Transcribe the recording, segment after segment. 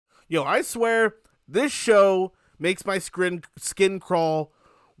Yo, I swear, this show makes my skin crawl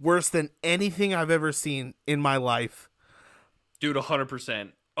worse than anything I've ever seen in my life. Dude, 100%.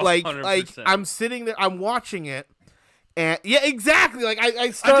 100%. Like I'm sitting there, I'm watching it, and yeah, exactly. Like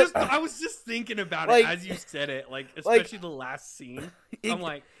I was just thinking about it as you said it, like especially the last scene. I'm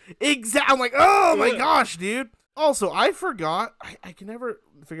like, I'm like, oh my gosh, dude. Also, I forgot. I can never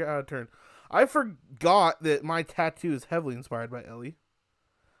figure out how to turn. I forgot that my tattoo is heavily inspired by Ellie.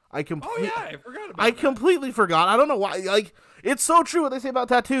 I forgot about that. Completely forgot. I don't know why. Like, it's so true what they say about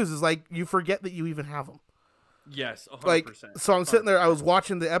tattoos is like you forget that you even have them. Yes, 100%. Like, so I'm sitting there. I was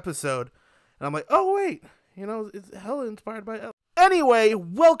watching the episode, and I'm like, oh wait, it's hella inspired by Ellie. Anyway,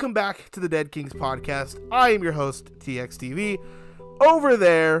 welcome back to the Dead Kings podcast. I am your host, TXTV. Over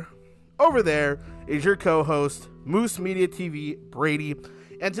there is your co-host, Moose Media TV, Brady.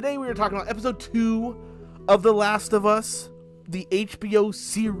 And today we are talking about episode 2 of The Last of Us, the HBO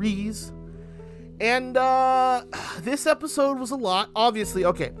series. And this episode was a lot. Obviously,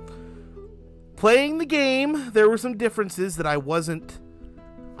 okay. Playing the game, there were some differences that I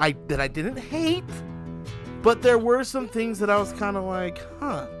didn't hate. But there were some things that I was kind of like,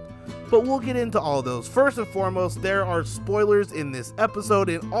 huh. But we'll get into all those. First and foremost, there are spoilers in this episode,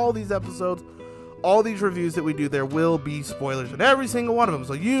 in all these episodes, all these reviews that we do, there will be spoilers in every single one of them.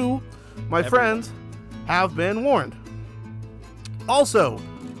 So you, my friends, have been warned. Also,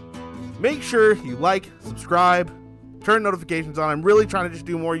 make sure you like, subscribe, turn notifications on. I'm really trying to just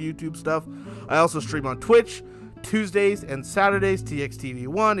do more YouTube stuff. I also stream on Twitch Tuesdays and Saturdays,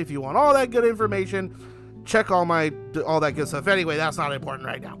 TXTV1. If you want all that good information, check all that good stuff. Anyway, that's not important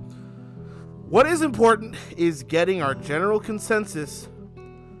right now. What is important is getting our general consensus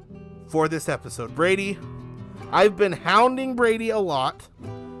for this episode. Brady, I've been hounding Brady a lot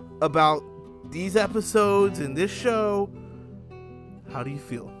about these episodes and this show. How do you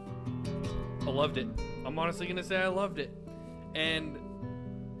feel? I loved it. I'm honestly gonna say I loved it, and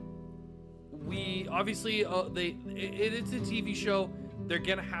we obviously it's a TV show. They're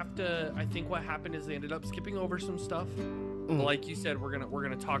gonna have to. I think what happened is they ended up skipping over some stuff. Like you said, we're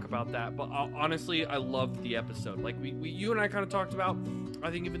gonna talk about that. But honestly, I loved the episode. Like you and I kind of talked about.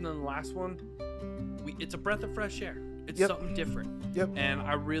 I think even in the last one, it's a breath of fresh air. It's something different. Yep. And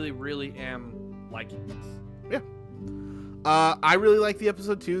I really, really am liking this. Yeah. I really like the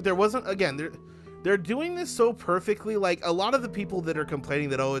episode too. There wasn't, again, they're doing this so perfectly. Like a lot of the people that are complaining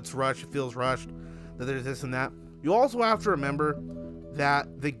that, oh, it's rushed, it feels rushed, that there's this and that. You also have to remember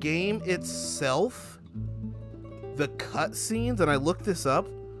that the game itself, the cutscenes, and I looked this up,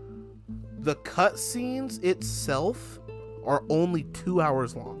 the cutscenes itself are only 2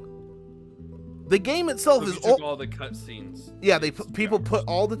 hours long. The game itself is all the cutscenes. Yeah, people put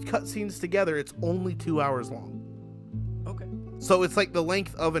all the cutscenes together. It's only 2 hours long. Okay. So it's like the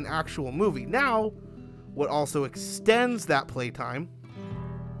length of an actual movie. Now, what also extends that playtime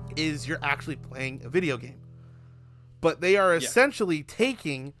is you're actually playing a video game. But they are essentially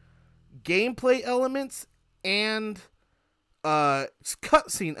taking gameplay elements and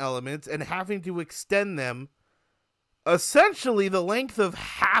cutscene elements and having to extend them essentially the length of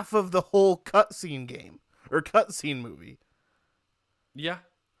half of the whole cutscene game or cutscene movie. Yeah.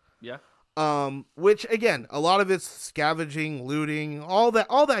 Which again, a lot of it's scavenging, looting, all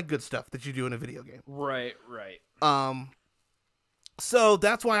that good stuff that you do in a video game. Right. So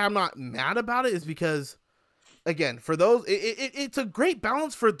that's why I'm not mad about it, is because, again, for those, it's a great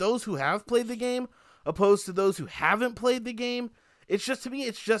balance for those who have played the game, opposed to those who haven't played the game. It's just, to me,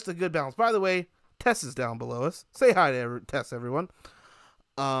 it's just a good balance. By the way, Tess is down below us. Say hi to Tess, everyone.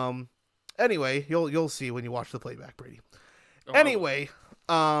 Anyway, you'll see when you watch the playback, Brady. Oh. Anyway,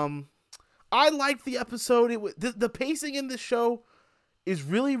 I liked the episode. The pacing in this show is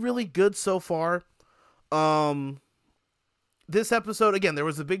really, really good so far. This episode, again, there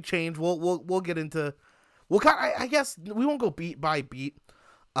was a big change. We'll get into. I guess we won't go beat by beat.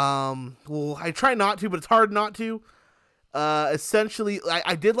 I try not to, but it's hard not to. Essentially,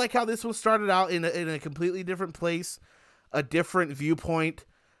 I did like how this one started out in a completely different place, a different viewpoint.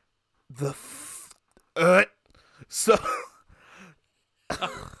 So I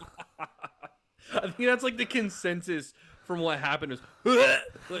think that's like the consensus from what happened is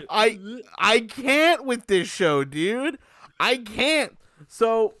I can't with this show, dude. I can't.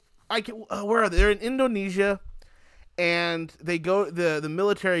 So where are they? They're in Indonesia, and they go. The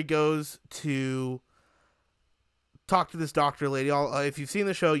military goes to talk to this doctor lady. If you've seen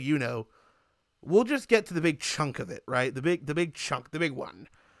the show, you know. We'll just get to the big chunk of it, right? The big chunk, the big one.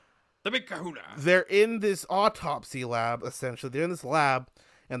 The big kahuna. They're in this autopsy lab, essentially. They're in this lab,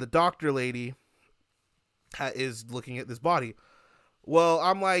 and the doctor lady is looking at this body. Well,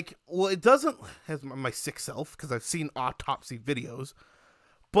 I'm like, well, it doesn't has my sick self because I've seen autopsy videos,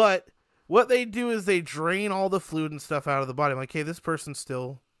 but what they do is they drain all the fluid and stuff out of the body. I'm like, hey, this person's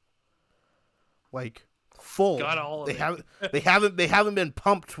still like full. Got all of They it. haven't they haven't been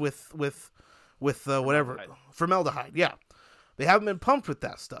pumped with whatever Formaldehyde. formaldehyde. Yeah, they haven't been pumped with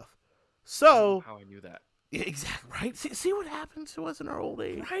that stuff. So How I knew that. yeah, exactly right. See what happens to us in our old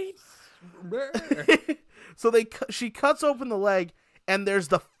age. Right. So she cuts open the leg, and there's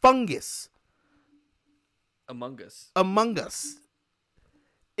the fungus Among Us. among us.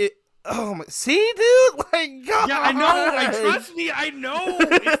 It oh my, see, dude, like God. Yeah, I know. Trust me, I know.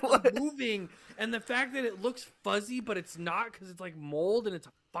 It's moving, and the fact that it looks fuzzy, but it's not because it's like mold and it's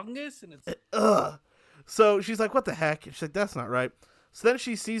a fungus and it's. Ugh. So she's like, "What the heck?" And she's like, "That's not right." So then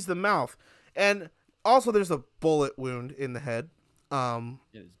she sees the mouth, and also there's a bullet wound in the head, In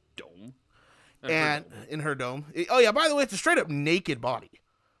his dome. and in her dome. Oh yeah, by the way, it's a straight up naked body,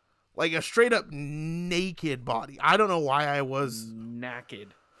 like a straight up naked body. I don't know why I was.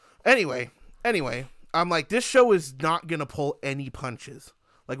 Naked. Anyway, I'm like, this show is not gonna pull any punches.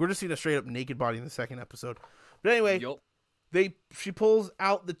 Like, we're just seeing a straight up naked body in the second episode. But anyway, Yup. she pulls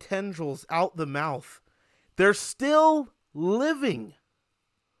out the tendrils out the mouth. They're still living.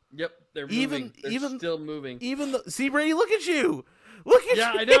 Yep. They're moving. They're even still moving. Even see, Brady, look at you. Look at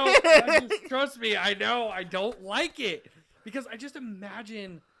Yeah, you. I know. Trust me, I know. I don't like it because I just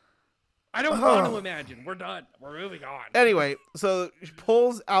imagine. I don't want to imagine. We're done. We're moving on. Anyway, so she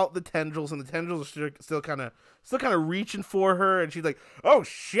pulls out the tendrils, and the tendrils are still kind of reaching for her, and she's like, "Oh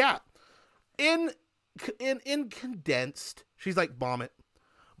shit!" In condensed, she's like, "Bomb it,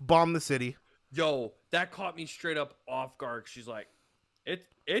 bomb the city." Yo, that caught me straight up off guard. She's like,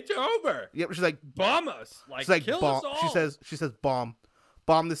 "It's over. Yep, she's like, Bomb us. Like, she's like, kill bomb. us all." She says, bomb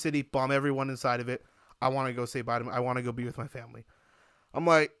the city, bomb everyone inside of it. I want to go say bye to I want to go be with my family. I'm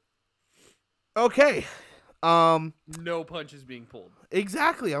like, okay, No punches being pulled.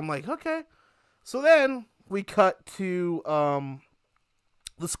 exactly. I'm like, okay. So then we cut to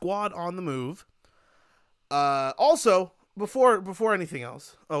the squad on the move. Also, before anything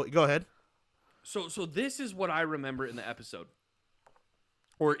else. Oh, go ahead. So this is what I remember in the episode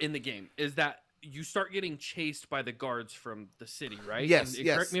or in the game is that you start getting chased by the guards from the city, right? Yes, And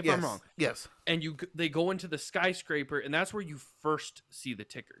yes. correct me if yes, I'm wrong. Yes. And they go into the skyscraper, and that's where you first see the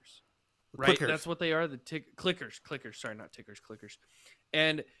tickers, right? Clickers. That's what they are, the clickers. Sorry, not tickers, clickers.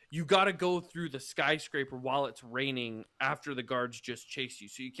 And you got to go through the skyscraper while it's raining after the guards just chased you.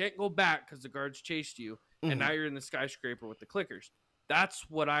 So you can't go back because the guards chased you, and now you're in the skyscraper with the clickers. That's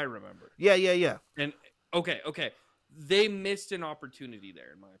what I remember. Yeah. And okay, they missed an opportunity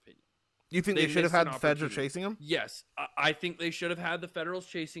there, in my opinion. You think They they should have missed had an the feds opportunity. chasing him? Yes, I think they should have had the Federals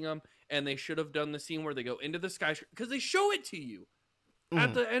chasing them, and they should have done the scene where they go into the skyscraper because they show it to you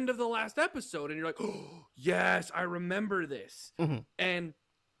at the end of the last episode, and you're like, "Oh, yes, I remember this." And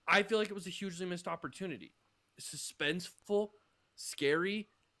I feel like it was a hugely missed opportunity. Suspenseful, scary,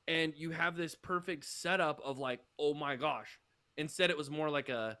 and you have this perfect setup of like, "Oh my gosh." Instead, it was more like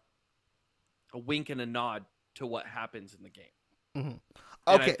a wink and a nod to what happens in the game.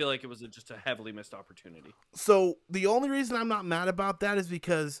 And I feel like it was just a heavily missed opportunity. So the only reason I'm not mad about that is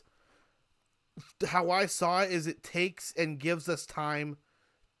because how I saw it is it takes and gives us time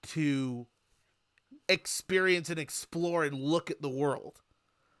to experience and explore and look at the world.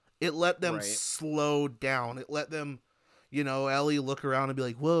 It let them slow down. It let them, Ellie look around and be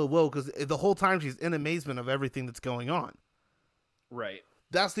like, whoa, because the whole time she's in amazement of everything that's going on. Right.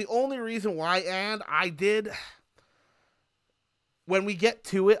 That's the only reason why, and I did... When we get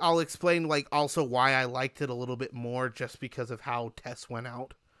to it, I'll explain also why I liked it a little bit more just because of how Tess went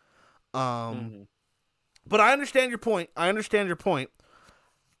out. But I understand your point. But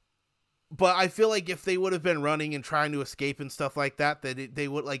I feel like if they would have been running and trying to escape and stuff like that, they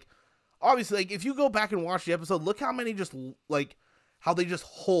would obviously if you go back and watch the episode, look how many just how they just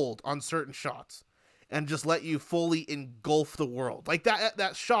hold on certain shots and just let you fully engulf the world. Like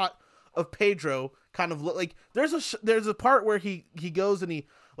that shot of Pedro kind of there's a part where he goes and he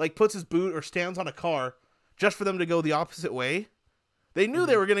puts his boot or stands on a car just for them to go the opposite way. They knew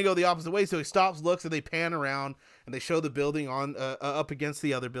they were going to go the opposite way, so he stops, looks, and they pan around and they show the building on up against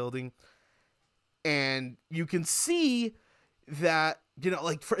the other building, and you can see that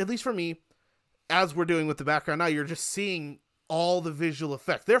at least for me, as we're doing with the background now, you're just seeing all the visual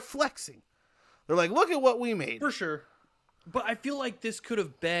effects. They're flexing. They're like, look at what we made. For sure. But I feel like this could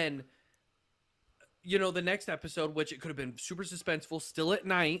have been the next episode, which it could have been super suspenseful, still at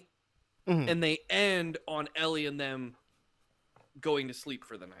night, and they end on Ellie and them going to sleep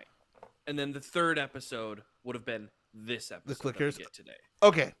for the night. And then the third episode would have been this The episode that we clickers. get today.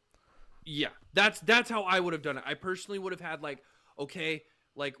 Okay. Yeah, that's how I would have done it. I personally would have had like, okay,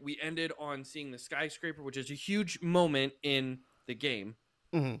 like we ended on seeing the skyscraper, which is a huge moment in the game.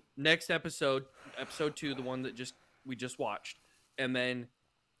 Mm-hmm. Next episode 2, the one that we just watched, and then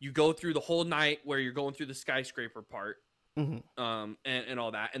you go through the whole night where you're going through the skyscraper part, Mm-hmm. and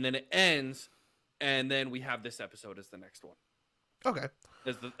all that, and then it ends, and then we have this episode as the next one. Okay.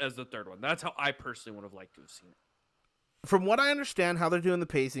 As the third one. That's how I personally would have liked to have seen it. From what I understand, how they're doing the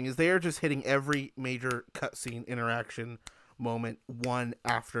pacing is they are just hitting every major cutscene interaction moment one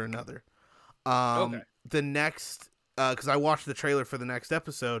after another. Okay. The next, because I watched the trailer for the next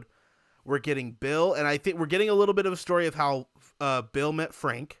episode, we're getting Bill, and I think we're getting a little bit of a story of how Bill met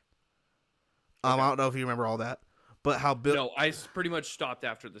Frank. Okay. I don't know if you remember all that, but how Bill. No, I pretty much stopped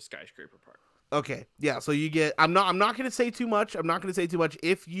after the skyscraper part. Okay, yeah. So you get. I'm not going to say too much.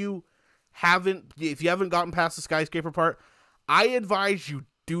 If you haven't gotten past the skyscraper part, I advise you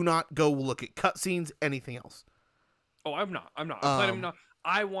do not go look at cutscenes, anything else. Oh, I'm not. I'm not.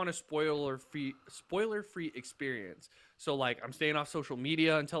 I want a spoiler free experience. So like, I'm staying off social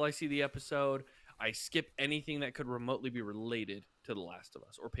media until I see the episode. I skip anything that could remotely be related to The Last of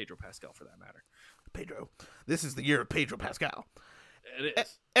Us or Pedro Pascal for that matter. Pedro, this is the year of Pedro Pascal. It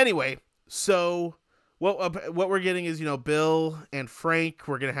is. Anyway, so what we're getting is, Bill and Frank.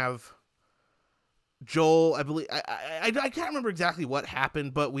 We're gonna have Joel. I believe I can't remember exactly what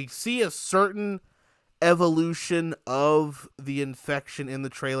happened, but we see a certain evolution of the infection in the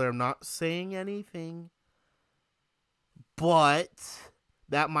trailer. I'm not saying anything, but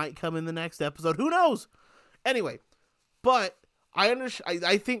that might come in the next episode. Who knows? Anyway, but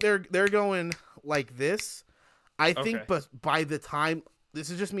I think they're going like this. I think, but by the time, this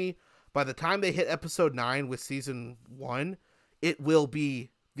is just me, by the time they hit episode 9 with season 1, it will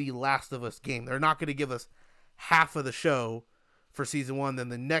be the Last of Us game. They're not going to give us half of the show for season 1, then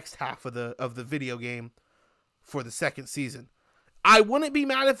the next half of the video game for the second season. I wouldn't be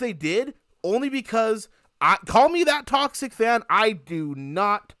mad if they did, only because call me that toxic fan. I do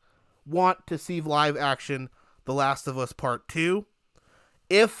not want to see live action The Last of Us Part 2.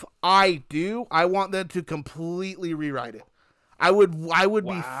 If I do, I want them to completely rewrite it. I would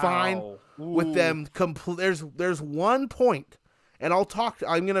be fine with them there's one point, and I'm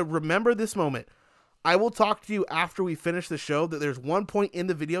going to remember this moment. I will talk to you after we finish the show that there's one point in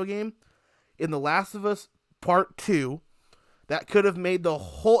the video game in The Last of Us Part 2 that could have made the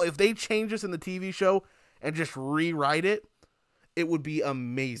whole, if they change this in the TV show and just rewrite it, it would be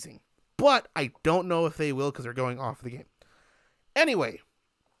amazing. But I don't know if they will because they're going off the game. Anyway,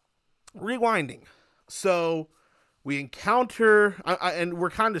 rewinding. So we encounter, and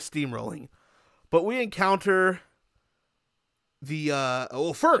we're kind of steamrolling, but we encounter the,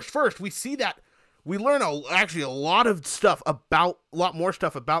 first we see that we learn actually a lot more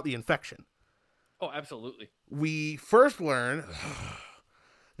stuff about the infection. Oh, absolutely. We first learn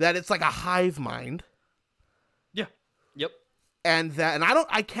that it's like a hive mind. Yeah. Yep. And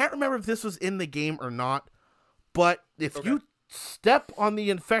I can't remember if this was in the game or not, but if you step on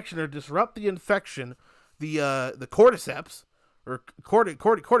the infection or disrupt the infection, the cordyceps or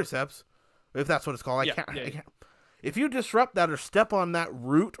cordyceps, if that's what it's called, I can't. If you disrupt that or step on that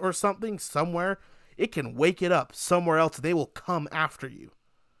root or something somewhere, it can wake it up somewhere else. They will come after you.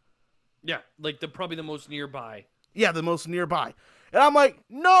 Yeah, like probably the most nearby. Yeah, the most nearby. And I'm like,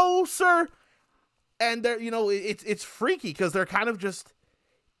 no, sir. And they're, it's freaky because they're kind of just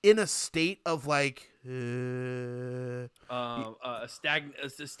in a state of like a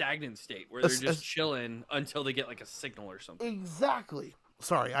stagnant state where they're just chilling until they get like a signal or something. Exactly.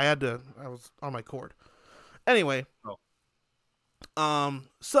 Sorry, I was on my cord. Anyway.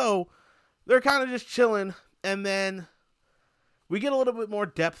 So they're kind of just chilling, and then we get a little bit more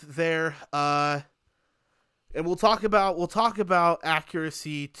depth there. And we'll talk about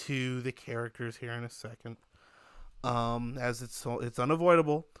accuracy to the characters here in a second. As it's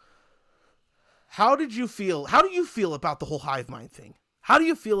unavoidable. How do you feel about the whole hive mind thing? How do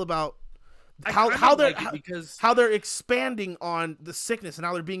you feel about how they're expanding on the sickness and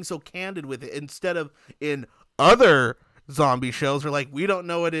how they're being so candid with it instead of in other zombie shows are like, we don't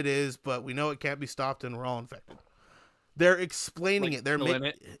know what it is, but we know it can't be stopped and we're all infected. They're explaining it. They're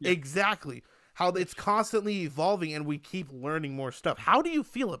exactly how it's constantly evolving and we keep learning more stuff. How do you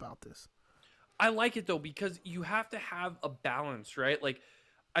feel about this? I like it though, because you have to have a balance, right? Like,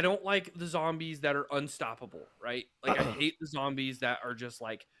 I don't like the zombies that are unstoppable, right? Like, I hate the zombies that are just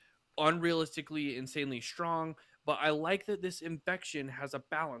like unrealistically insanely strong, but I like that this infection has a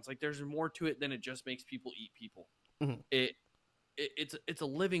balance. Like, there's more to it than it just makes people eat people. Mm-hmm. it's a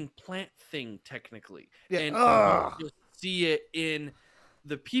living plant thing technically, Yeah. and you don't just see it in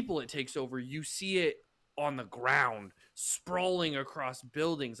the people it takes over. You see it on the ground, sprawling across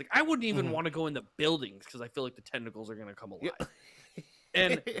buildings. Like I wouldn't even want to go in the buildings because I feel like the tentacles are gonna come alive. Yeah.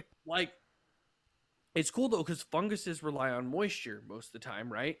 And like, it's cool though because funguses rely on moisture most of the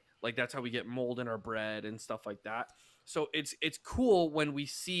time, right? Like that's how we get mold in our bread and stuff like that. So it's cool when we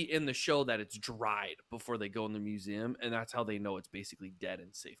see in the show that it's dried before they go in the museum, and that's how they know it's basically dead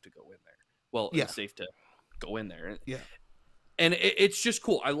and safe to go in there. Well, Yeah. it's safe to go in there. Yeah. And it's just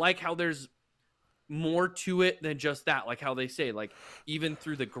cool. I like how there's more to it than just that. Like how they say, like even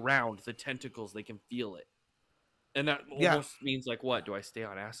through the ground, the tentacles, they can feel it. And that almost means like, what? Do I stay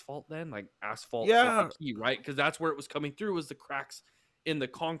on asphalt then? Like asphalt is the key, right? Because that's where it was coming through, was the cracks in the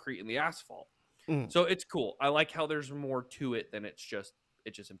concrete and the asphalt. So it's cool. I like how there's more to it than it just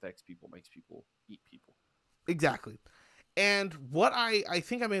infects people, makes people eat people. Exactly. And what I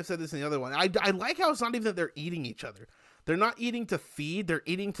think I may have said this in the other one. I like how it's not even that they're eating each other. They're not eating to feed. They're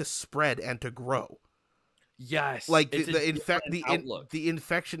eating to spread and to grow. Yes. Like the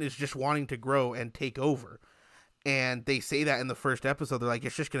infection is just wanting to grow and take over. And they say that in the first episode. They're like,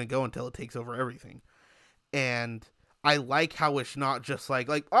 it's just going to go until it takes over everything. And I like how it's not just like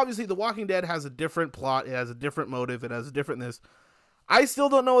obviously The Walking Dead has a different plot. It has a different motive. It has a different this. I still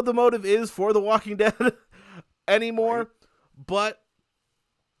don't know what the motive is for The Walking Dead anymore, right. But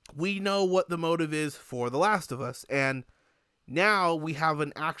we know what the motive is for The Last of Us. And now we have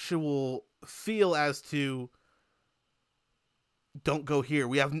an actual feel as to don't go here.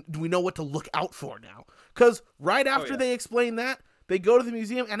 We know what to look out for now. Because right after they explain that, they go to the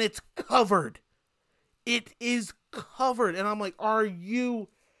museum and it's covered. It is covered. And I'm like, are you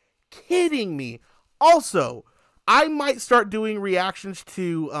kidding me? Also, I might start doing reactions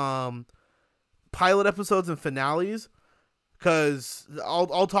to pilot episodes and finales, because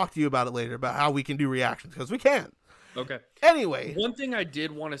I'll talk to you about it later, about how we can do reactions, because we can. Okay. Anyway. One thing I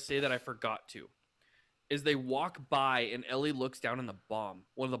did want to say that I forgot to is they walk by and Ellie looks down in one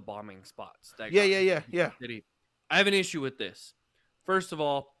of the bombing spots. Yeah. City. I have an issue with this. First of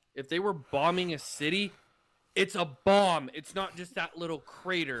all, if they were bombing a city, it's a bomb. It's not just that little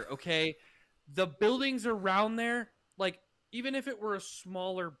crater, okay? The buildings around there, like, even if it were a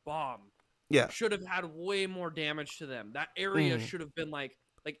smaller bomb, should have had way more damage to them. That area should have been like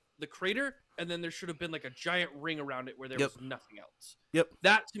the crater, and then there should have been like a giant ring around it where there was nothing else.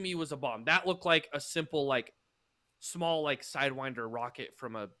 That to me was a bomb. That looked like a simple, like, small, like, Sidewinder rocket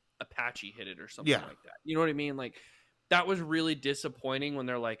from a Apache hit it or something like that. You know what I mean? Like, that was really disappointing when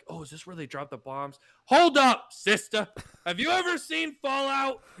they're like, oh, is this where they drop the bombs? Hold up, sister. Have you ever seen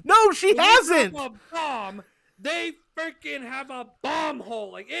Fallout? No, she hasn't. A bomb, they freaking have a bomb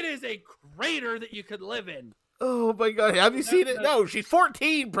hole. Like, it is a crater that you could live in. Oh, my God. Have you seen it? No, she's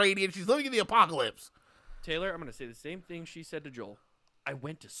 14, Brady, and she's living in the apocalypse. Taylor, I'm going to say the same thing she said to Joel. I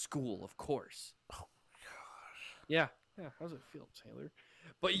went to school, of course. Oh, gosh. Yeah. How's it feel, Taylor?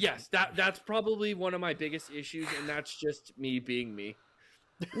 But yes, that's probably one of my biggest issues, and that's just me being me.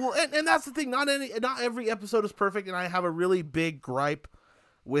 Well, and that's the thing. Not every episode is perfect, and I have a really big gripe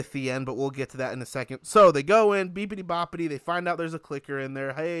with the end, but we'll get to that in a second. So they go in, beepity boppity. They find out there's a clicker in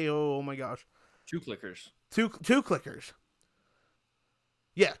there. Hey, oh my gosh, 2 clickers. Two clickers.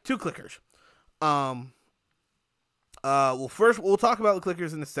 Yeah, 2 clickers. Well, first we'll talk about the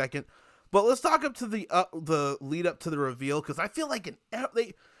clickers in a second. But let's talk up to the lead up to the reveal, because I feel like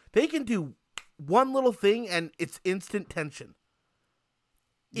they can do one little thing and it's instant tension.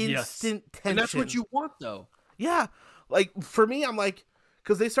 Instant tension. And that's what you want, though. Yeah. Like, for me, I'm like,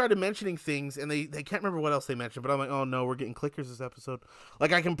 because they started mentioning things and they can't remember what else they mentioned, but I'm like, oh no, we're getting clickers this episode.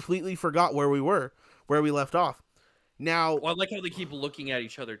 Like, I completely forgot where we left off. Now, well, I like how they keep looking at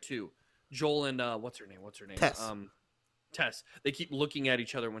each other too. Joel and what's her name? Tess. They keep looking at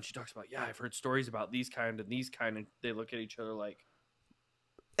each other when she talks about, yeah, I've heard stories about these kind, and they look at each other like.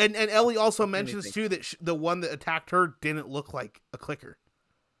 And Ellie also mentions too that the one that attacked her didn't look like a clicker.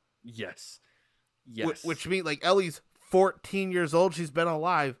 Yes. Which means, like, Ellie's 14 years old. She's been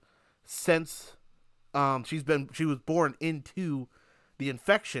alive since she was born into the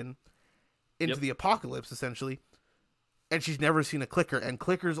infection, into the apocalypse, essentially, and she's never seen a clicker. And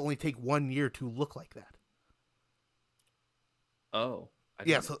clickers only take 1 year to look like that. Oh,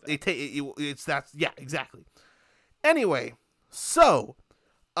 so they take it's that's exactly. Anyway, so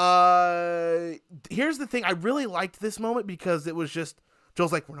here's the thing. I really liked this moment because it was just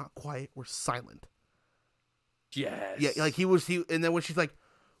Joel's like, we're not quiet, we're silent. Yes. Yeah, like he and then when she's like,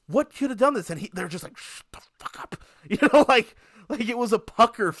 what could have done this, and they're just like, shh the fuck up, you know, like it was a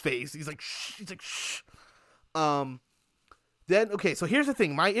pucker face. He's like, shh. Then, okay, so here's the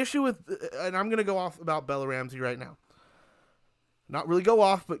thing. My issue with, and I'm going to go off about Bella Ramsey right now. Not really go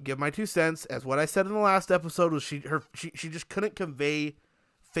off, but give my 2 cents. As what I said in the last episode was she just couldn't convey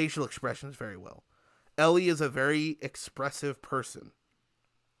facial expressions very well. Ellie is a very expressive person.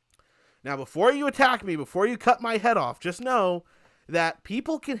 Now, before you attack me, before you cut my head off, just know that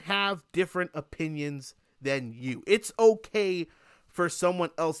people can have different opinions than you. It's okay for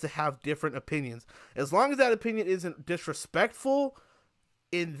someone else to have different opinions, as long as that opinion isn't disrespectful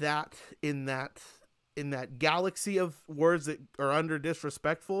in that galaxy of words that are under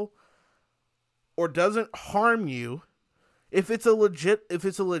disrespectful, or doesn't harm you. If it's a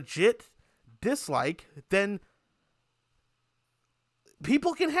legit dislike, then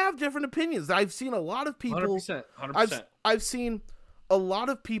people can have different opinions. I've seen a lot of people 100%. I've seen a lot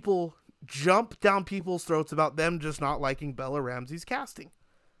of people jump down people's throats about them just not liking Bella Ramsey's casting.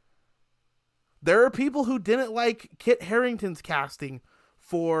 There are people who didn't like Kit Harington's casting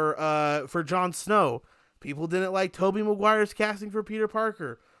for Jon Snow. People didn't like Tobey Maguire's casting for Peter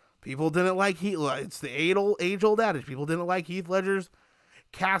Parker. People didn't like it's the age-old adage. People didn't like Heath Ledger's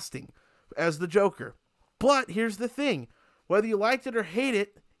casting as the Joker. But here's the thing. Whether you liked it or hate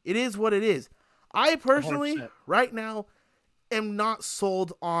it, it is what it is. I personally, 100%. right now, am not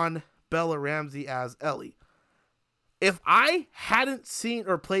sold on Bella Ramsey as Ellie. If I hadn't seen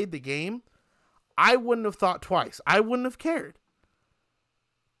or played the game, I wouldn't have thought twice. I wouldn't have cared.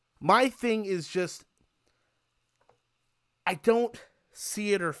 My thing is just, I don't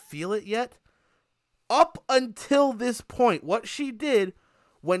see it or feel it yet. Up until this point, what she did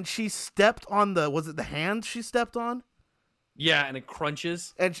when she stepped on was it the hand she stepped on? Yeah, and it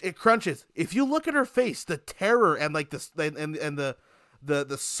crunches. And it crunches. If you look at her face, the terror and like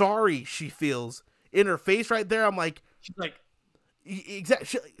the sorry she feels in her face right there, I'm like, She's like,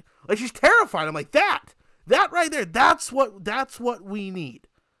 exactly, like she's terrified. I'm like, that right there, that's what we need.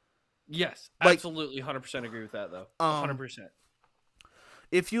 yes, Like, absolutely, 100% agree with that though. 100%.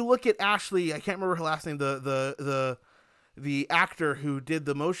 If you look at Ashley, I can't remember her last name, the actor who did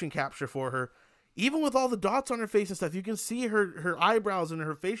the motion capture for her, even with all the dots on her face and stuff, you can see her eyebrows and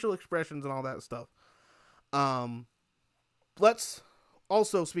her facial expressions and all that stuff. Let's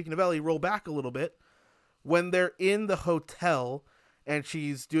also, speaking of Ellie, roll back a little bit. When they're in the hotel and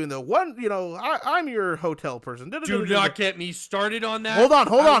she's doing the one, I'm your hotel person. Do not get me started on that.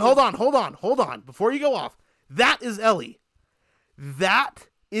 Hold on. Before you go off, that is Ellie. That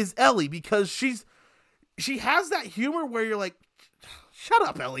is Ellie, because she has that humor where you're like, shut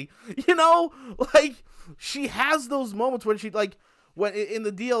up, Ellie. Like, she has those moments when when in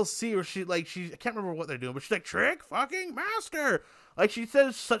the DLC where I can't remember what they're doing, but she's like, trick fucking master. Like, she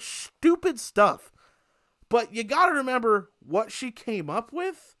says such stupid stuff. But you gotta remember what she came up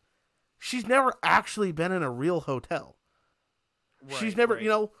with. She's never actually been in a real hotel. Right, She's never,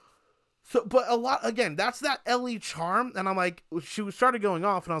 right. So, but a lot, again, that's that Ellie charm. And I'm like, she started going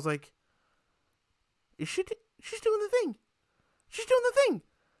off and I was like, she's doing the thing. She's doing the thing.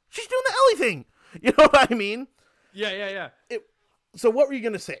 She's doing the Ellie thing. You know what I mean? Yeah. So what were you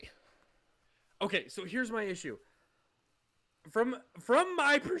going to say? Okay, so here's my issue. From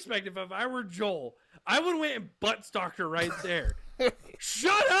my perspective, if I were Joel, I would went and butt stalked her right there.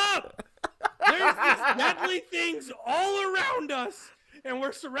 Shut up! There's these deadly things all around us, and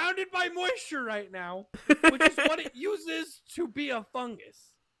we're surrounded by moisture right now, which is what it uses to be a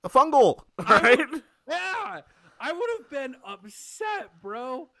fungus. A fungal, right? Yeah, I would have been upset,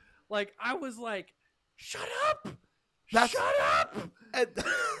 bro. Like, I was like, shut up! Shut up! And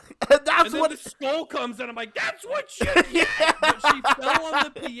that's then what the skull comes and I'm like, that's what you get! But she fell on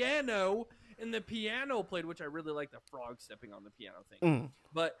the piano, and the piano played, which I really like the frog stepping on the piano thing.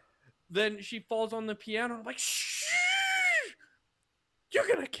 But then she falls on the piano, and I'm like, shh! You're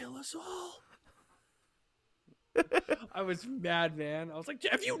gonna kill us all! I was mad, man. I was like,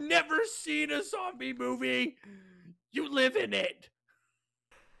 have you never seen a zombie movie? You live in it.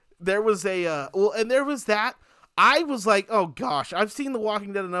 There was and there was that. I was like, oh gosh, I've seen The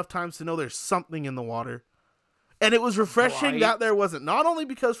Walking Dead enough times to know there's something in the water. And it was refreshing that there wasn't. Not only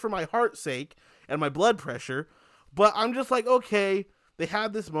because for my heart's sake and my blood pressure, but I'm just like, okay, they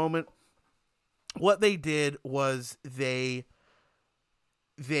had this moment. What they did was they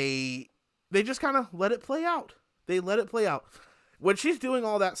just kind of let it play out. They let it play out. When she's doing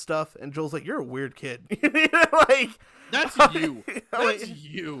all that stuff and Joel's like, you're a weird kid. Like, that's you. That's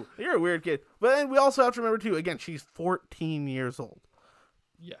you. You're a weird kid. But then we also have to remember too, again, she's 14 years old.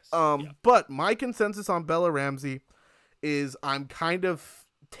 Yes. But my consensus on Bella Ramsey is I'm kind of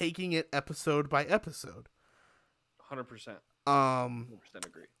taking it episode by episode. 100%. 100%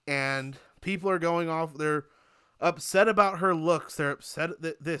 agree. And people are going off there. upset about her looks. They're upset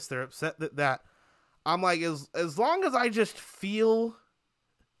at this. They're upset at that. I'm like, as long as I just feel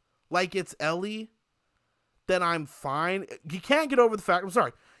like it's Ellie, then I'm fine. You can't get over the fact. I'm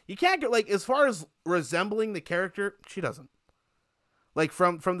sorry. You can't get, like, as far as resembling the character, she doesn't. Like,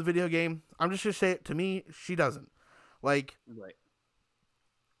 from the video game, I'm just gonna say it, to me, she doesn't. Like, Right.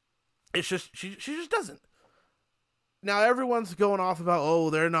 it's just, she just doesn't. Now, everyone's going off about, oh,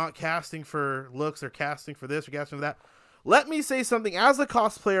 they're not casting for looks, they're casting for this, or casting for that. Let me say something. As a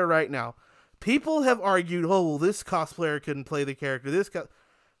cosplayer right now, people have argued, oh, well, this cosplayer couldn't play the character.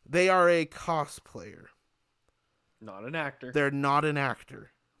 They are a cosplayer. Not an actor. They're not an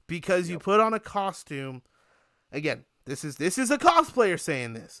actor. Because you put on a costume, again, this is a cosplayer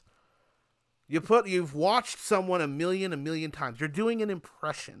saying this. You've watched someone a million times. You're doing an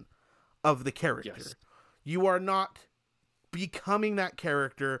impression of the character. Yes. You are not becoming that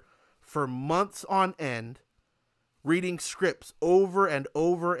character for months on end, reading scripts over and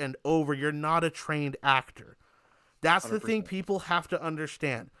over and over. You're not a trained actor. That's 100%. The thing people have to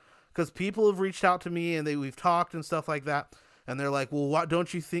understand. Because people have reached out to me and we've talked and stuff like that. And they're like, well, what,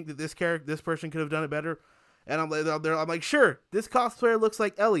 don't you think that this person could have done it better? And I'm like, sure, this cosplayer looks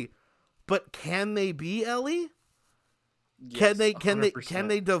like Ellie, but can they be Ellie? Yes, can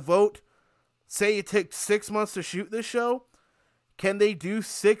they devote, say it took 6 months to shoot this show? Can they do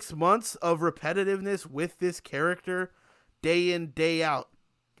 6 months of repetitiveness with this character, day in, day out,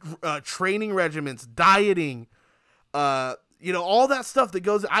 training regimens, dieting, all that stuff that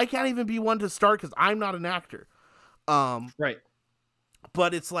goes. I can't even be one to start because I'm not an actor. Right.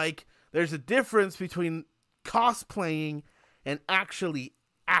 But it's like, there's a difference between cosplaying and actually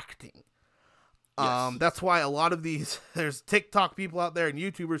acting. Yes. That's why a lot of there's TikTok people out there and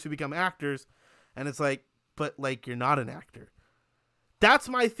YouTubers who become actors, and it's like, but like, you're not an actor. That's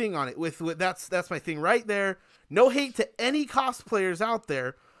my thing on it. That's my thing right there. No hate to any cosplayers out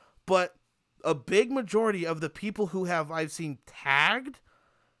there, but a big majority of the people who I've seen tagged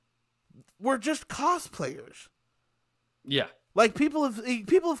were just cosplayers. Yeah. Like, people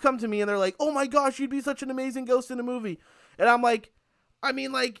have come to me and they're like, oh my gosh, you'd be such an amazing ghost in a movie. And I'm like, I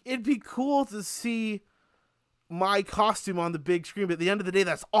mean, like, it'd be cool to see my costume on the big screen, but at the end of the day,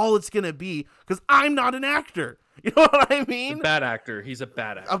 that's all it's going to be, because I'm not an actor. You know what I mean? He's a bad actor. He's a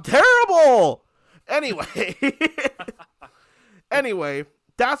bad actor. I'm terrible! Anyway,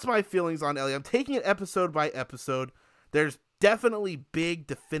 that's my feelings on Ellie. I'm taking it episode by episode. There's definitely big,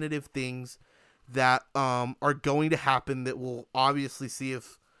 definitive things that are going to happen that we'll obviously see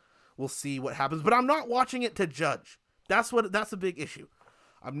if we'll see what happens. But I'm not watching it to judge. That's a big issue.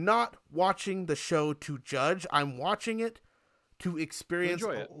 I'm not watching the show to judge. I'm watching it to experience,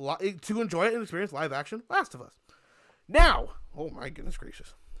 to enjoy it and experience live action Last of Us. Now, oh my goodness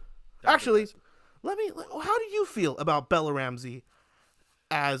gracious. Actually, how do you feel about Bella Ramsey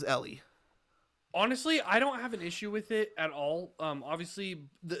as Ellie? Honestly, I don't have an issue with it at all. Obviously,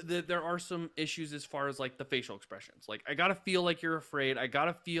 there are some issues as far as like the facial expressions. Like, I gotta feel like you're afraid. I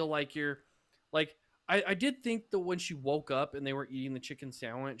gotta feel like you're like. I did think that when she woke up and they were eating the chicken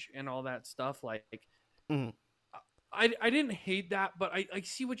sandwich and all that stuff, like, I didn't hate that, but I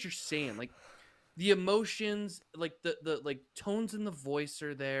see what you're saying. Like, the emotions, like the like tones in the voice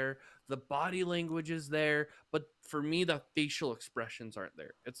are there, the body language is there, but for me, the facial expressions aren't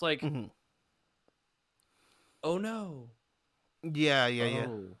there. It's like. Oh no. Yeah.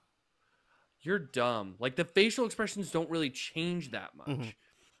 You're dumb. Like, the facial expressions don't really change that much.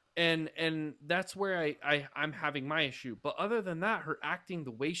 And that's where I'm having my issue. But other than that, her acting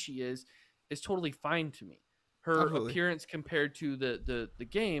the way she is totally fine to me. Her appearance compared to the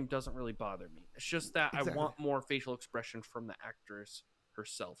game doesn't really bother me. It's just that I want more facial expression from the actress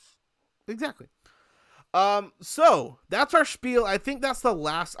herself. Exactly. So that's our spiel. I think that's the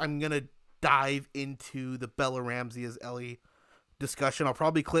last I'm gonna dive into the Bella Ramsey as Ellie discussion. I'll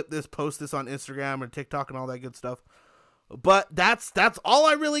probably clip this, post this on Instagram or TikTok and all that good stuff. But that's all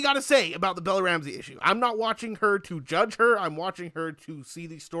I really got to say about the Bella Ramsey issue. I'm not watching her to judge her. I'm watching her to see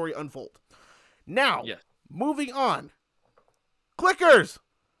the story unfold. Now, moving on. Clickers!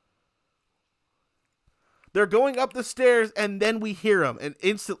 They're going up the stairs and then we hear them. And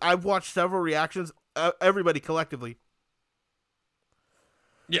I've watched several reactions, everybody collectively.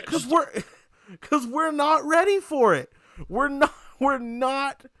 Yeah, because we're not ready for it. We're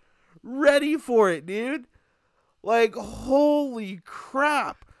not ready for it, dude. Like, holy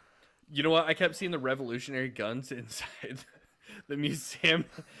crap. You know what? I kept seeing the revolutionary guns inside the museum,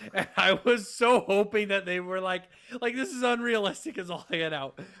 and I was so hoping that they were like this is unrealistic as all I get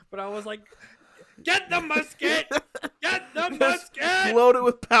out. But I was like, get the musket! Get the musket! Load it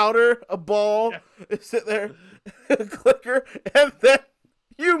with powder, a ball, sit there. clicker, and then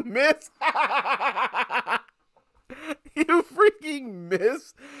you miss. You freaking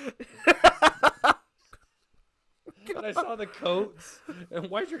miss. And I saw the coats. And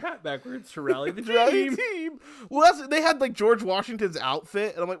why's your hat backwards to rally the team? Well, they had like George Washington's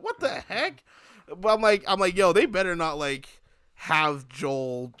outfit, and I'm like, what the heck? But I'm like, yo, they better not like have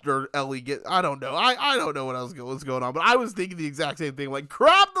Joel or Ellie get. I don't know. I don't know what's going on, but I was thinking the exact same thing. Like,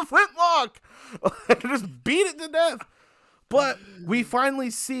 grab the flintlock, just beat it to death. But we finally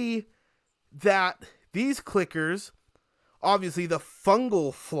see that these clickers, obviously the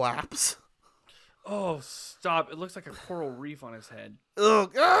fungal flaps. Oh, stop. It looks like a coral reef on his head.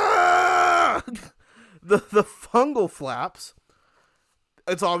 Ugh, ah! The fungal flaps,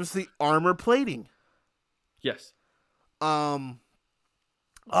 it's obviously armor plating. Yes. Gosh,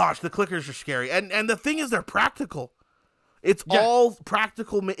 the clickers are scary. And the thing is, they're practical. It's all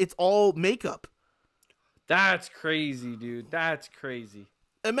practical. It's all makeup. That's crazy, dude. That's crazy.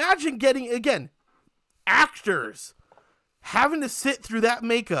 Imagine getting, again, actors having to sit through that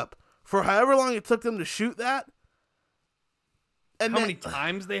makeup for however long it took them to shoot that. And how many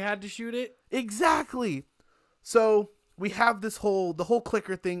times they had to shoot it? Exactly. So we have the whole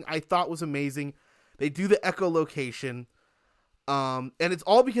clicker thing I thought was amazing. They do the echolocation. And it's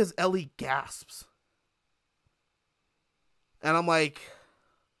all because Ellie gasps. And I'm like,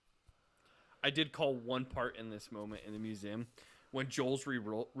 I did call one part in this moment in the museum when Joel's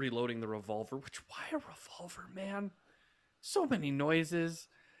reloading the revolver, which, why a revolver, man? So many noises.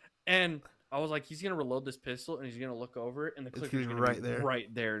 And I was like, he's going to reload this pistol and he's going to look over it and the clicker's going to be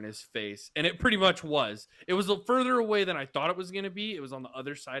right there in his face. And it pretty much was. It was further away than I thought it was going to be. It was on the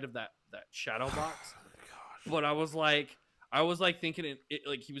other side of that shadow box. But I was like thinking it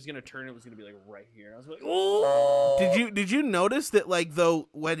like he was going to turn, it was going to be like right here. I was like, oh! Did you notice that, like, though,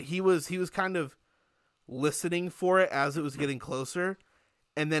 when he was kind of listening for it as it was getting closer,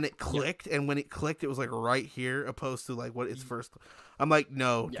 and then it clicked, and when it clicked, it was like right here, opposed to like what it's first. I'm like,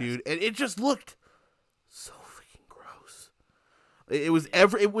 no, dude, and it just looked so freaking gross. It was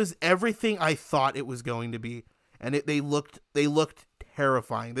everything I thought it was going to be, and they looked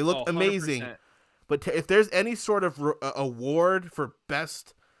terrifying. They looked amazing. 100%. But if there's any sort of award for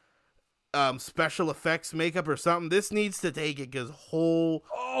best special effects makeup or something, this needs to take it, because holy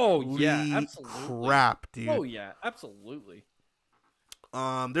crap, dude. Oh yeah, absolutely.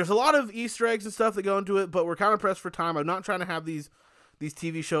 There's a lot of Easter eggs and stuff that go into it, but we're kind of pressed for time. I'm not trying to have these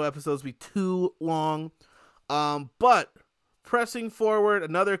TV show episodes be too long. But pressing forward,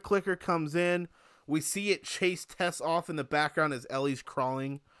 another clicker comes in. We see it chase Tess off in the background as Ellie's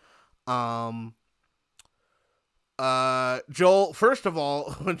crawling. Joel, first of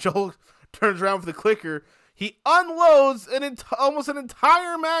all, when Joel turns around for the clicker, he unloads almost an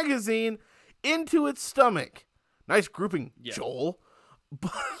entire magazine into its stomach. Nice grouping, Joel.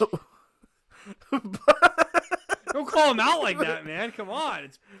 Don't call him out like that, man. Come on.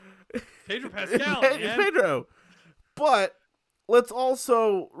 It's Pedro Pascal, man. It's Pedro. But let's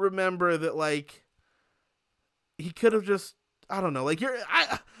also remember that, like, he could have just, I don't know, like,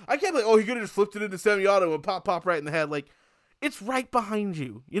 I can't be like, oh, he could have just flipped it into semi-auto and pop right in the head. Like, it's right behind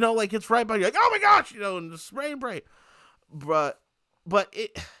you, you know, like, it's right behind you, like, oh my gosh, you know, and just spray and pray. But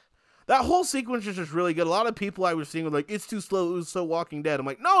that whole sequence is just really good. A lot of people I was seeing were like, it's too slow, it was so Walking Dead. I'm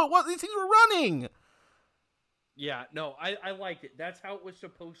like, no, it wasn't. These things were running. Yeah, no, I liked it. That's how it was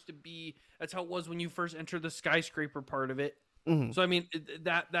supposed to be. That's how it was when you first entered the skyscraper part of it. Mm-hmm. So, I mean,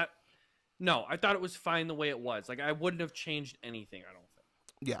 no, I thought it was fine the way it was. Like, I wouldn't have changed anything, I don't think.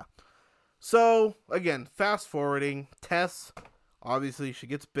 Yeah. So, again, fast forwarding, Tess, obviously, she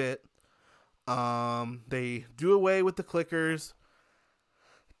gets bit. They do away with the clickers.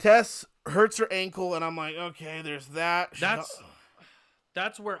 Tess hurts her ankle, and I'm like, okay, there's that.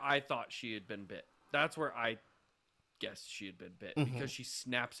 That's where I thought she had been bit. That's where I guessed she had been bit, because she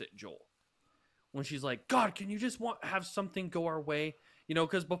snaps at Joel when she's like, God, can you just have something go our way? You know,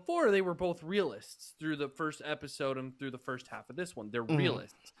 because before they were both realists through the first episode and through the first half of this one. They're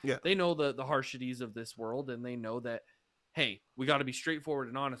realists. Yeah. They know the harshities of this world, and they know that, hey, we got to be straightforward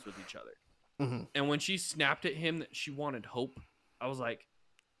and honest with each other. Mm-hmm. And when she snapped at him that she wanted hope, I was like,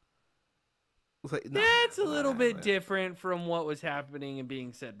 that's a little bit different from what was happening and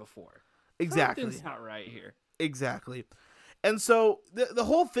being said before. Exactly. Something's not right here. Exactly. And so the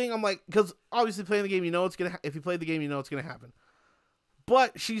whole thing, I'm like, because obviously playing the game, you know it's gonna. If you play the game, you know it's gonna happen.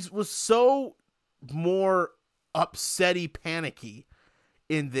 But she was so more upsetty, panicky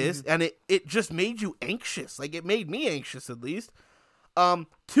in this, and it just made you anxious. Like, it made me anxious, at least.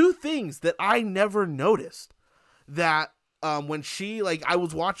 Two things that I never noticed that when she, like, I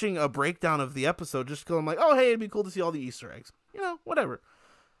was watching a breakdown of the episode just because I'm like, oh, hey, it'd be cool to see all the Easter eggs. You know, whatever.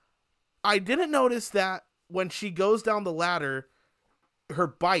 I didn't notice that when she goes down the ladder, her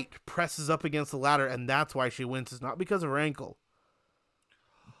bite presses up against the ladder, and that's why she wins. It's not because of her ankle,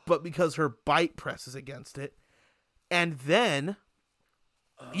 but because her bite presses against it. And then,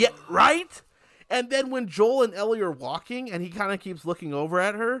 yeah, right? And then when Joel and Ellie are walking, and he kind of keeps looking over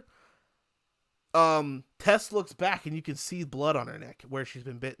at her, Tess looks back, and you can see blood on her neck where she's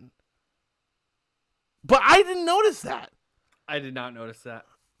been bitten. But I didn't notice that. I did not notice that.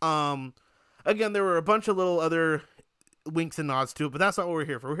 Again, there were a bunch of little other winks and nods to it, but that's not what we're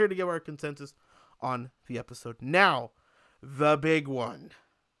here for. We're here to give our consensus on the episode. Now, the big one.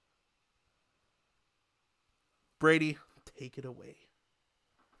 Brady, take it away.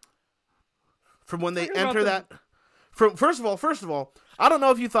 From when they enter that... First of all, I don't know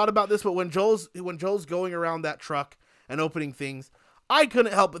if you thought about this, but when Joel's going around that truck and opening things, I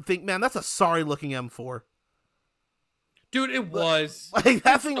couldn't help but think, man, that's a sorry-looking M4. Dude, it was. Like,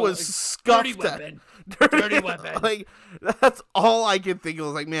 that thing was scuffed. Dirty weapon. Dirty weapon. Like, that's all I could think of.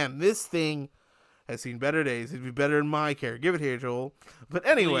 Was like, man, this thing has seen better days. It'd be better in my care. Give it here, Joel. But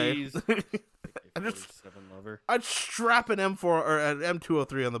anyway, I'd strap an M4 or an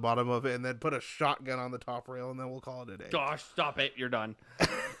M203 on the bottom of it and then put a shotgun on the top rail, and then we'll call it a day. Gosh, stop it. You're done.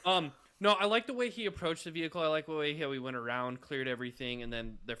 No, I like the way he approached the vehicle. I like the way how he went around, cleared everything, and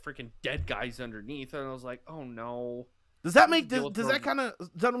then the freaking dead guys underneath. And I was like, oh, no. Does that make does that kind of,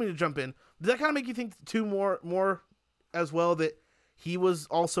 don't mean to jump in, does that kind of make you think too more as well that he was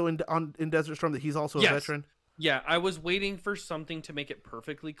also in Desert Storm, that he's also a veteran? Yeah, I was waiting for something to make it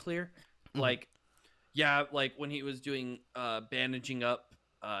perfectly clear. Like, yeah, like when he was doing bandaging up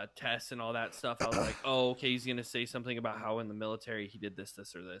Tess and all that stuff, I was like, oh, okay, he's gonna say something about how in the military he did this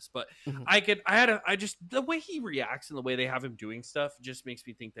or this. But I just the way he reacts and the way they have him doing stuff just makes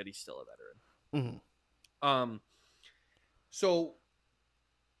me think that he's still a veteran. So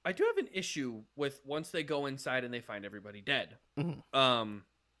I do have an issue with once they go inside and they find everybody dead. When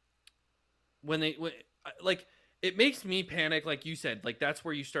like, it makes me panic, like you said, like that's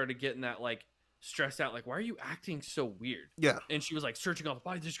where you started getting that like stressed out, like, why are you acting so weird? Yeah. And she was like searching all the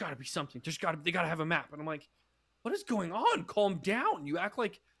bodies. There's got to be something. They got to have a map. And I'm like, what is going on? Calm down. You act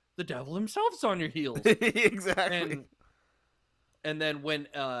like the devil himself's on your heels. Exactly. And then when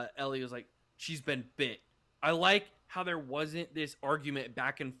Ellie was like, she's been bit. I like how there wasn't this argument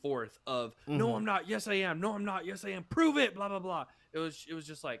back and forth of no, I'm not. Yes, I am. No, I'm not. Yes, I am. Prove it. Blah blah blah. It was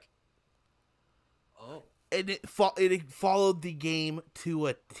just like, oh. And it followed the game to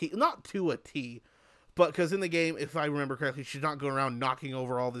a T, not to a T, but because in the game, if I remember correctly, she's not going around knocking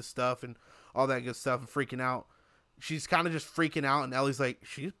over all this stuff and all that good stuff and freaking out. She's kind of just freaking out, and Ellie's like,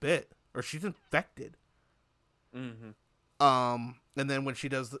 she's bit or she's infected. And then when she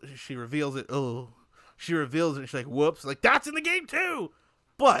reveals it. She reveals it and she's like, whoops. Like, that's in the game too.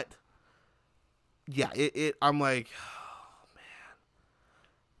 But, yeah, I'm like, oh, man.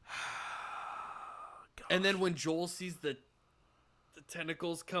 Gosh. And then when Joel sees the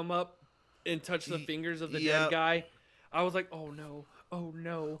tentacles come up and touch the fingers of the dead guy, I was like, oh, no. Oh,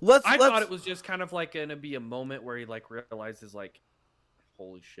 no. I thought it was just kind of like going to be a moment where he, like, realizes, like,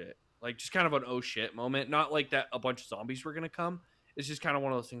 holy shit. Like, just kind of an oh, shit moment. Not like that a bunch of zombies were going to come. It's just kind of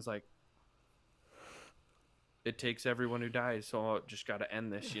one of those things like, it takes everyone who dies, so I just got to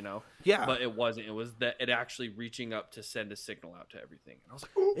end this, you know? Yeah. But it wasn't. It was that it actually reaching up to send a signal out to everything. And I was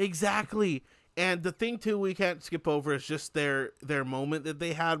like, ooh. Exactly. And the thing, too, we can't skip over is just their moment that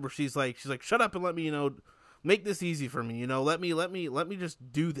they had where she's like, shut up and let me, you know, make this easy for me, you know? Let me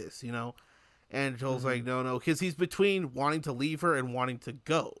just do this, you know? And Joel's like, no, because he's between wanting to leave her and wanting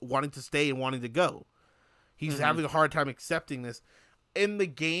to stay and wanting to go. He's having a hard time accepting this. In the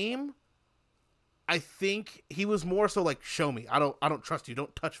game, I think he was more so like, show me. I don't trust you.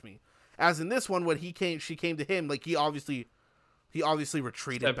 Don't touch me. As in this one, when she came to him, like he obviously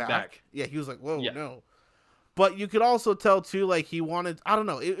retreated back. Yeah, he was like, whoa, no. But you could also tell too, like he wanted. I don't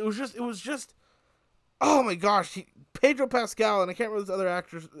know. It was just. Oh my gosh, Pedro Pascal, and I can't remember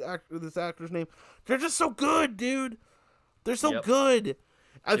this actor's name. They're just so good, dude. They're so good.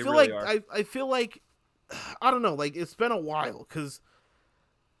 I feel like I don't know. Like it's been a while because.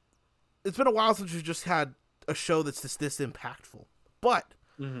 It's been a while since we've just had a show that's just this impactful. But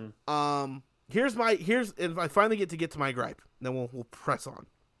here's if I finally get to my gripe, then we'll press on.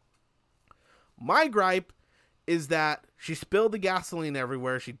 My gripe is that she spilled the gasoline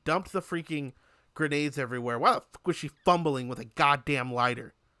everywhere. She dumped the freaking grenades everywhere. Why the fuck was she fumbling with a goddamn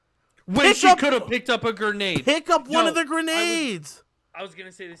lighter? When she could have picked up a grenade. Pick up one of the grenades. I was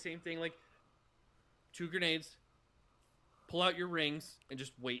gonna say the same thing. Like 2 grenades. pull out your rings and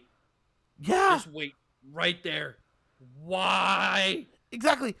just wait. Yeah. Just wait right there. Why?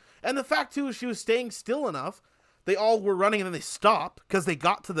 Exactly. And the fact, too, is she was staying still enough. They all were running and then they stopped because they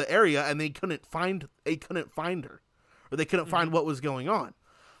got to the area and they couldn't find her. Or they couldn't find what was going on.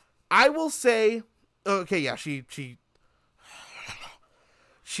 I will say, okay, yeah, she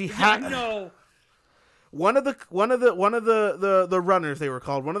had no. one of the runners, they were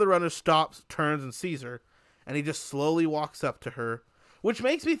called. One of the runners stops, turns, and sees her, and he just slowly walks up to her, which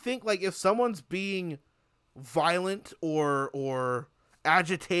makes me think like if someone's being violent or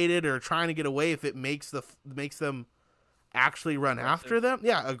agitated or trying to get away, if it makes them actually run after them.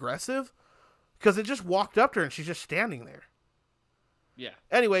 Yeah, aggressive. Because it just walked up to her and she's just standing there. Yeah.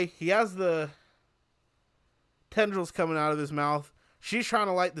 Anyway, he has the tendrils coming out of his mouth. She's trying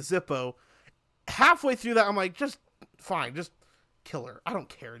to light the Zippo. Halfway through that, I'm like, just fine, just kill her. I don't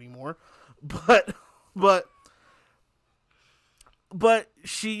care anymore. But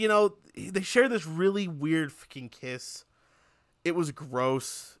she, you know, they share this really weird fucking kiss. It was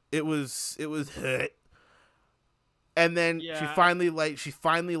gross. It was and then she finally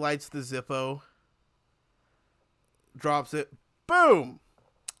lights the Zippo. Drops it. Boom.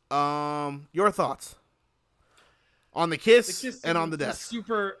 Your thoughts on the kiss and on the death?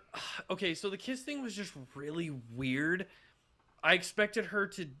 Super. Okay, so the kiss thing was just really weird. I expected her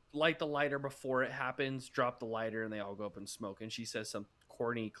to light the lighter before it happens, drop the lighter, and they all go up and smoke. And she says some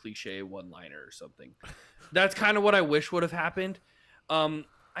corny cliche one-liner or something. That's kind of what I wish would have happened.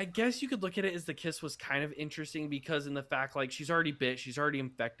 I guess you could look at it as the kiss was kind of interesting because in the fact, like, she's already bit, she's already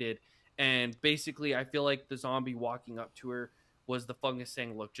infected. And basically, I feel like the zombie walking up to her was the fungus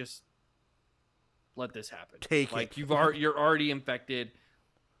saying, look, just let this happen. Take like, it. You're already infected.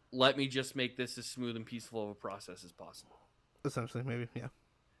 Let me just make this as smooth and peaceful of a process as possible. Essentially, maybe, yeah.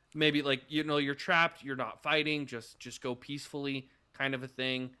 Maybe, like, you know, you're trapped, you're not fighting, just go peacefully kind of a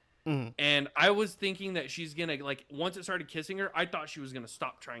thing. Mm-hmm. And I was thinking that she's going to, like, once it started kissing her, I thought she was going to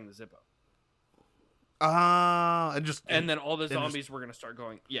stop trying the Zippo. And then all the zombies were going to start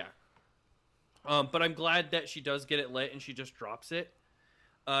going, yeah. But I'm glad that she does get it lit and she just drops it.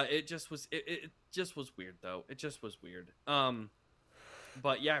 It just was weird, though. It just was weird.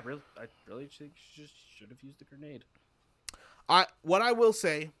 But yeah, I really think she just should have used the grenade. What I will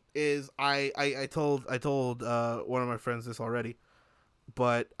say is I told one of my friends this already,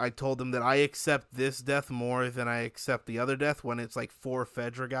 but I told them that I accept this death more than I accept the other death when it's like 4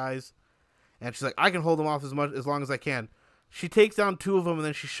 Fedra guys, and she's like, I can hold them off as long as I can. She takes down 2 of them and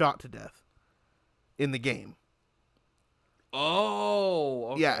then she's shot to death in the game.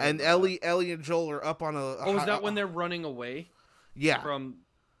 Oh, okay. Yeah, and Ellie and Joel are up on a. Oh, is that when they're running away? Yeah, from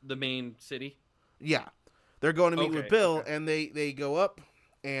the main city. Yeah, they're going to meet with Bill, and they go up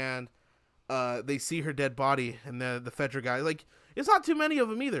and they see her dead body, and the Fedra guy, like, it's not too many of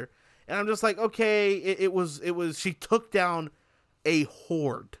them either, and I'm just like, okay, it was she took down a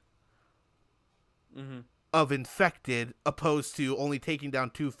horde of infected, opposed to only taking down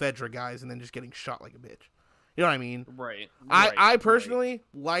 2 Fedra guys and then just getting shot like a bitch. You know what I mean? Right. I personally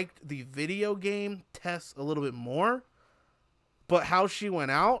liked the video game Tess a little bit more, but how she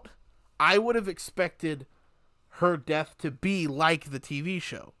went out, I would have expected her death to be like the TV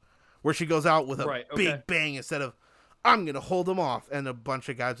show, where she goes out with a big bang instead of, I'm going to hold them off, and a bunch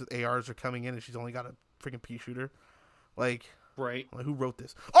of guys with ARs are coming in and she's only got a freaking pea shooter. Like, right. Like, who wrote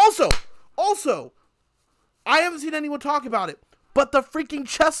this? Also, I haven't seen anyone talk about it, but the freaking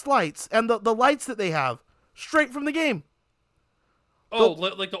chest lights and the lights that they have, straight from the game. Oh,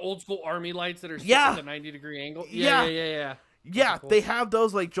 like the old school army lights that are at a 90-degree angle? Yeah. Yeah, cool. They have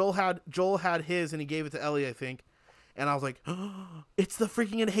those. Like, Joel had his, and he gave it to Ellie, I think. And I was like, oh, it's the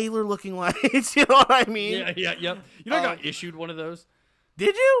freaking inhaler looking lights. You know what I mean? Yeah. You know, I got issued one of those.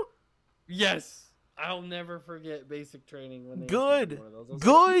 Did you? Yes. I'll never forget basic training when they Good. One of those.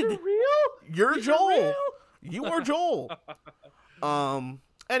 Good. Like, you're real? You're Joel. You are Joel.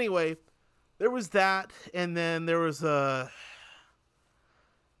 Anyway, there was that, and then there was they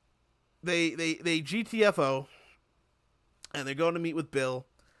GTFO, and they're going to meet with Bill.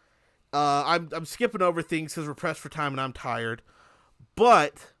 I'm skipping over things because we're pressed for time and I'm tired,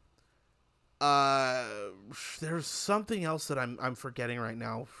 but there's something else that I'm forgetting right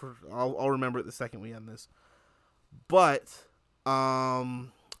now. I'll remember it the second we end this. But I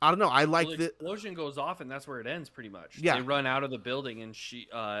don't know. I like the explosion goes off and that's where it ends pretty much. Yeah. They run out of the building and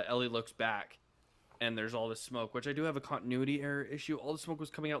Ellie looks back and there's all this smoke, which I do have a continuity error issue. All the smoke was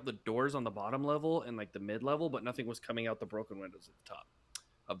coming out the doors on the bottom level and like the mid level, but nothing was coming out the broken windows at the top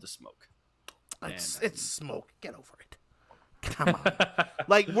of the smoke. It's smoke. Get over it. Come on.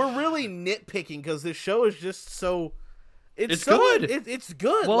 Like, we're really nitpicking because this show is just so It's good. It's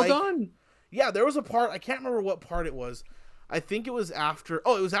good. Well done. Yeah, there was a part, I can't remember what part it was. I think it was after,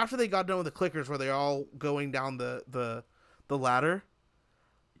 it was after they got done with the clickers where they're all going down the ladder.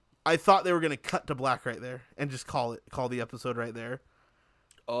 I thought they were going to cut to black right there and just call the episode right there.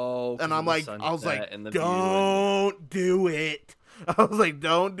 Oh, and I was like, don't do it. I was like,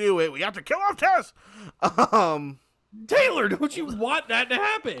 don't do it. We have to kill off Tess. Taylor, don't you want that to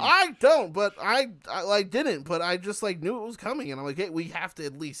happen? I don't, but I didn't, but I just like knew it was coming. And I'm like, hey, we have to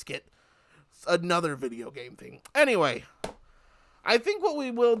at least get another video game thing. Anyway, I think what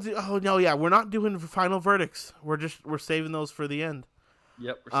we will do. Oh no, yeah, we're not doing final verdicts. We're saving those for the end.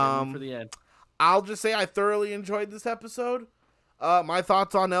 Yep, we're saving for the end. I'll just say I thoroughly enjoyed this episode. My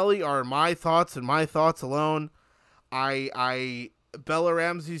thoughts on Ellie are my thoughts and my thoughts alone. Bella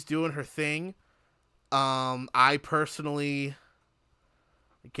Ramsey's doing her thing. I personally,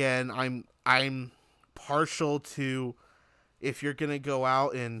 again, I'm partial to if you're gonna go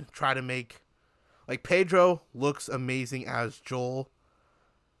out and try to make, like, Pedro looks amazing as Joel.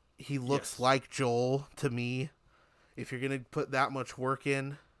 He looks like Joel to me. If you're gonna put that much work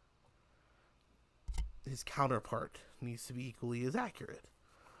in, his counterpart needs to be equally as accurate.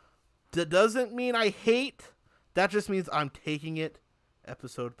 That doesn't mean I hate. That just means I'm taking it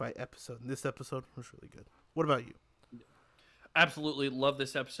episode by episode. And this episode was really good. What about you? Absolutely love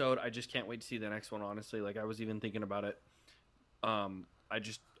this episode. I just can't wait to see the next one, honestly. Like, I was even thinking about it. I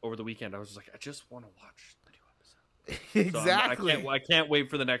just, over the weekend, I was like, I just want to watch the new episode. Exactly. So I can't wait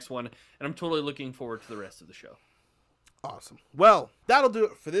for the next one. And I'm totally looking forward to the rest of the show. Awesome. Well, that'll do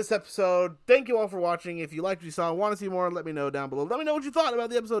it for this episode. Thank you all for watching. If you liked what you saw and want to see more, let me know down below. Let me know what you thought about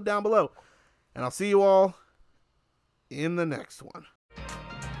the episode down below. And I'll see you all in the next one.